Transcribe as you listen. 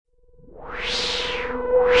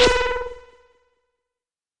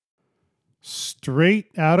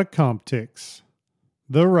Straight out of Comptix,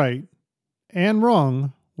 the right and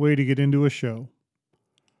wrong way to get into a show.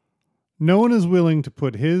 No one is willing to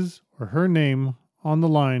put his or her name on the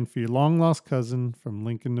line for your long-lost cousin from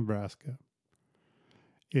Lincoln, Nebraska.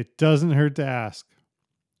 It doesn't hurt to ask.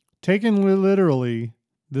 Taken literally,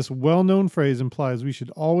 this well-known phrase implies we should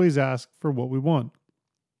always ask for what we want.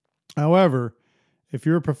 However, if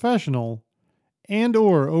you're a professional and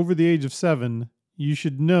or over the age of 7, you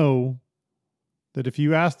should know that if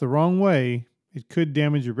you ask the wrong way, it could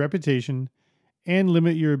damage your reputation and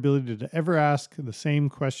limit your ability to ever ask the same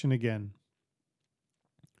question again.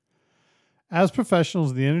 As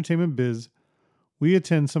professionals in the entertainment biz, we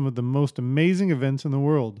attend some of the most amazing events in the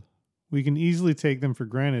world. We can easily take them for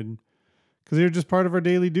granted because they're just part of our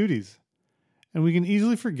daily duties. And we can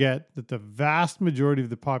easily forget that the vast majority of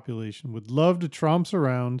the population would love to tromps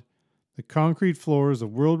around the concrete floors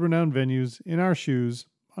of world-renowned venues in our shoes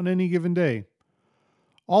on any given day.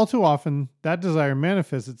 All too often, that desire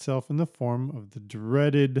manifests itself in the form of the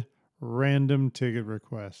dreaded random ticket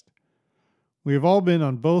request. We have all been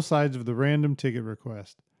on both sides of the random ticket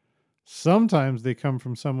request. Sometimes they come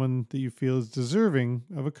from someone that you feel is deserving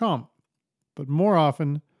of a comp, but more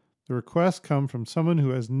often, the requests come from someone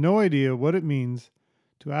who has no idea what it means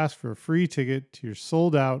to ask for a free ticket to your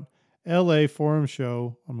sold-out LA Forum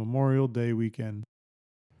show on Memorial Day weekend.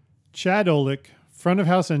 Chad Olick, front of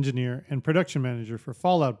house engineer and production manager for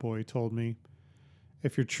Fall Out Boy, told me,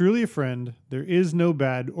 "If you're truly a friend, there is no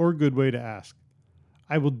bad or good way to ask.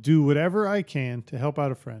 I will do whatever I can to help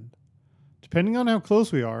out a friend. Depending on how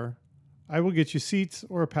close we are, I will get you seats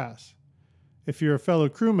or a pass. If you're a fellow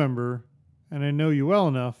crew member and I know you well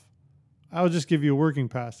enough, I'll just give you a working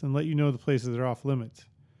pass and let you know the places that are off limits.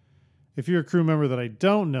 If you're a crew member that I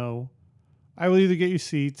don't know, I will either get you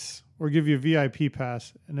seats or give you a VIP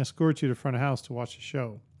pass and escort you to front of house to watch the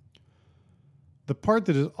show. The part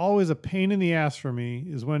that is always a pain in the ass for me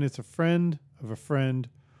is when it's a friend of a friend,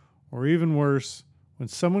 or even worse, when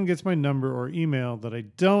someone gets my number or email that I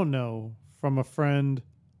don't know from a friend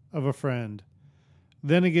of a friend.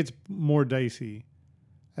 Then it gets more dicey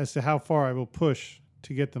as to how far I will push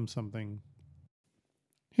to get them something."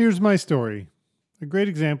 Here's my story, a great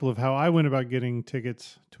example of how I went about getting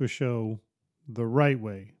tickets to a show the right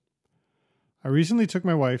way. I recently took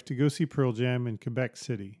my wife to go see Pearl Jam in Quebec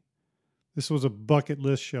City. This was a bucket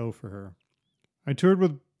list show for her. I toured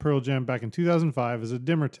with Pearl Jam back in 2005 as a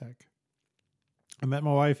dimmer tech. I met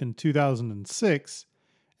my wife in 2006,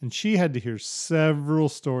 and she had to hear several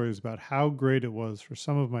stories about how great it was for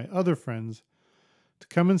some of my other friends to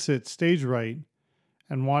come and sit stage right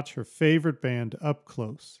and watch her favorite band up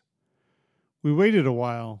close. We waited a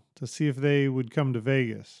while to see if they would come to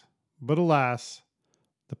Vegas, but alas,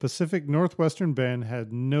 the Pacific Northwestern Band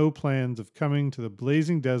had no plans of coming to the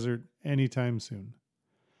blazing desert anytime soon.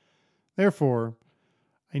 Therefore,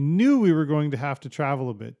 I knew we were going to have to travel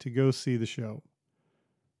a bit to go see the show.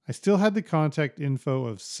 I still had the contact info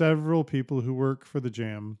of several people who work for the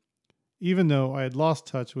Jam, even though I had lost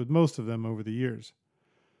touch with most of them over the years.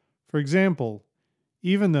 For example,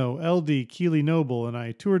 even though LD Keely Noble and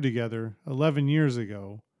I toured together 11 years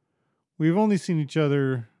ago, we've only seen each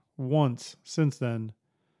other once since then,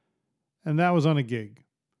 and that was on a gig.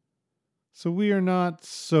 So we are not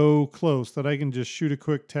so close that I can just shoot a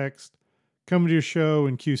quick text, "Come to your show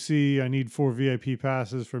in QC, I need 4 VIP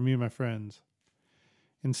passes for me and my friends."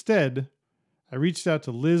 Instead, I reached out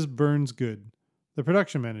to Liz Burns Good, the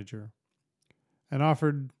production manager, and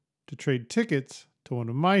offered to trade tickets to one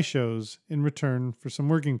of my shows in return for some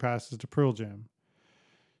working passes to Pearl Jam.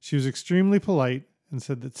 She was extremely polite and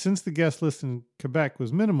said that since the guest list in Quebec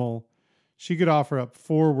was minimal, she could offer up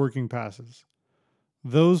 4 working passes.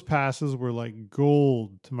 Those passes were like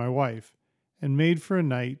gold to my wife and made for a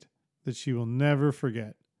night that she will never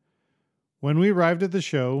forget. When we arrived at the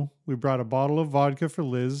show, we brought a bottle of vodka for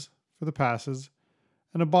Liz for the passes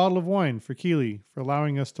and a bottle of wine for Keely for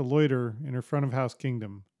allowing us to loiter in her front of house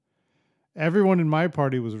kingdom. Everyone in my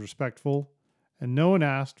party was respectful, and no one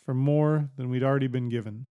asked for more than we'd already been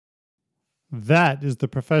given. That is the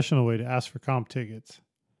professional way to ask for comp tickets.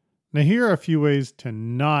 Now here are a few ways to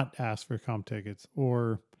not ask for comp tickets,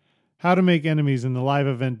 or how to make enemies in the live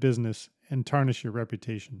event business and tarnish your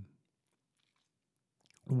reputation.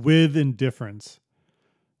 With indifference.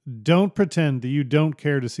 Don't pretend that you don't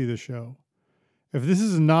care to see the show. If this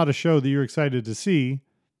is not a show that you're excited to see,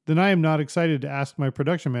 then I am not excited to ask my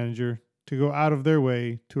production manager to go out of their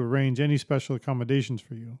way to arrange any special accommodations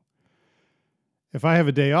for you. If I have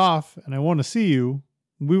a day off and I want to see you,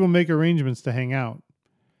 we will make arrangements to hang out.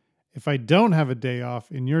 If I don't have a day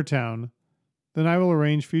off in your town, then I will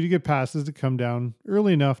arrange for you to get passes to come down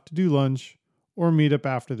early enough to do lunch or meet up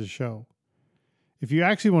after the show. If you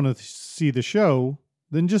actually want to see the show,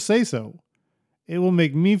 then just say so. It will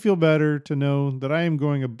make me feel better to know that I am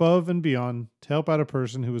going above and beyond to help out a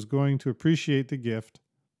person who is going to appreciate the gift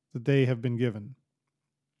that they have been given.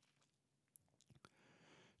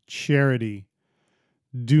 Charity.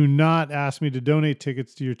 Do not ask me to donate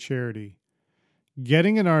tickets to your charity.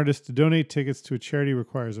 Getting an artist to donate tickets to a charity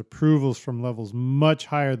requires approvals from levels much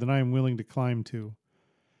higher than I am willing to climb to.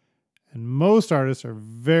 And most artists are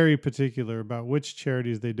very particular about which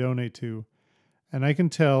charities they donate to, and I can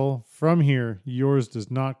tell from here yours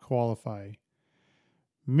does not qualify.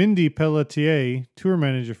 Mindy Pelletier, tour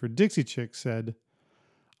manager for Dixie Chicks, said,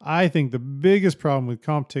 "I think the biggest problem with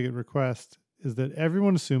comp ticket requests is that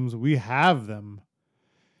everyone assumes we have them.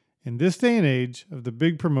 In this day and age of the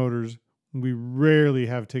big promoters, we rarely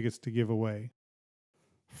have tickets to give away."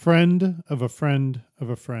 Friend of a friend of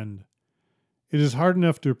a friend. It is hard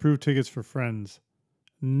enough to approve tickets for friends.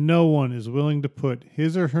 No one is willing to put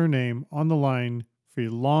his or her name on the line for a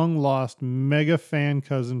long-lost mega fan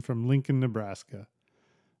cousin from Lincoln, Nebraska.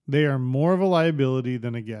 They are more of a liability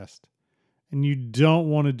than a guest, and you don't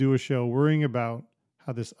want to do a show worrying about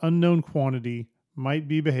how this unknown quantity might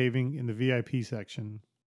be behaving in the VIP section.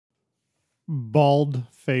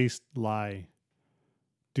 Bald-faced lie.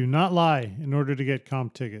 Do not lie in order to get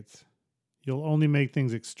comp tickets. You'll only make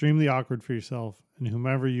things extremely awkward for yourself and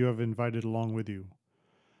whomever you have invited along with you.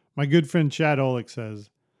 My good friend Chad Olick says,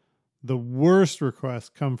 the worst requests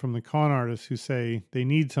come from the con artists who say they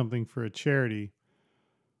need something for a charity,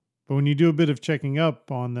 but when you do a bit of checking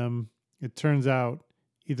up on them, it turns out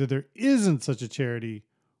either there isn't such a charity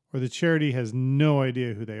or the charity has no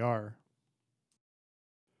idea who they are.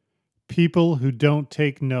 People who don't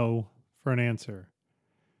take no for an answer.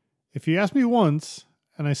 If you ask me once,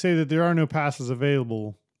 and I say that there are no passes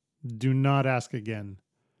available, do not ask again.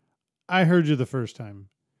 I heard you the first time.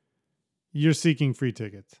 You're seeking free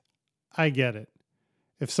tickets. I get it.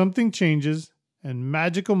 If something changes and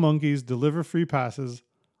Magical Monkeys deliver free passes,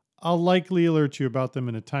 I'll likely alert you about them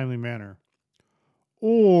in a timely manner.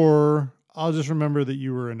 Or I'll just remember that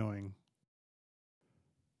you were annoying.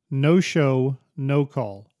 No show, no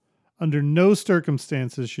call. Under no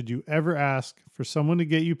circumstances should you ever ask for someone to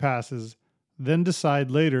get you passes, then decide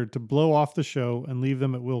later to blow off the show and leave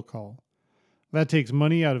them at will call. That takes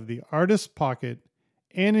money out of the artist's pocket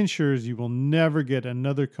and ensures you will never get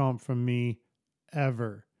another comp from me,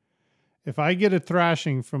 ever. If I get a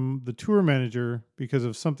thrashing from the tour manager because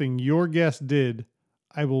of something your guest did,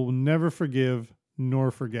 I will never forgive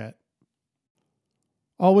nor forget.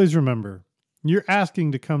 Always remember, you're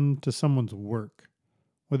asking to come to someone's work.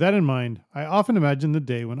 With that in mind, I often imagine the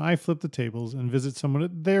day when I flip the tables and visit someone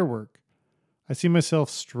at their work. I see myself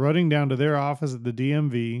strutting down to their office at the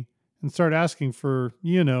DMV and start asking for,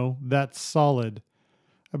 that solid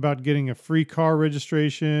about getting a free car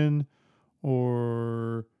registration,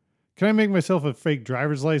 or can I make myself a fake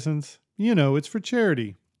driver's license? It's for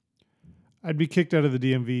charity. I'd be kicked out of the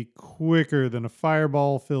DMV quicker than a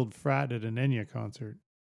fireball-filled frat at an Enya concert.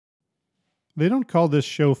 They don't call this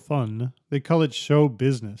show fun, they call it show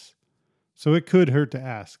business. So it could hurt to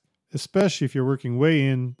ask, especially if you're working way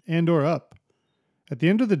in and or up. At the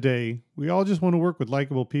end of the day, we all just want to work with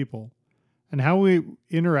likable people, and how we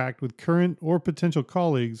interact with current or potential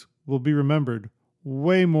colleagues will be remembered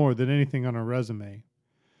way more than anything on our resume.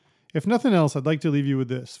 If nothing else, I'd like to leave you with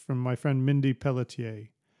this from my friend Mindy Pelletier.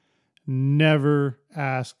 Never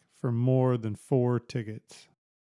ask for more than 4 tickets.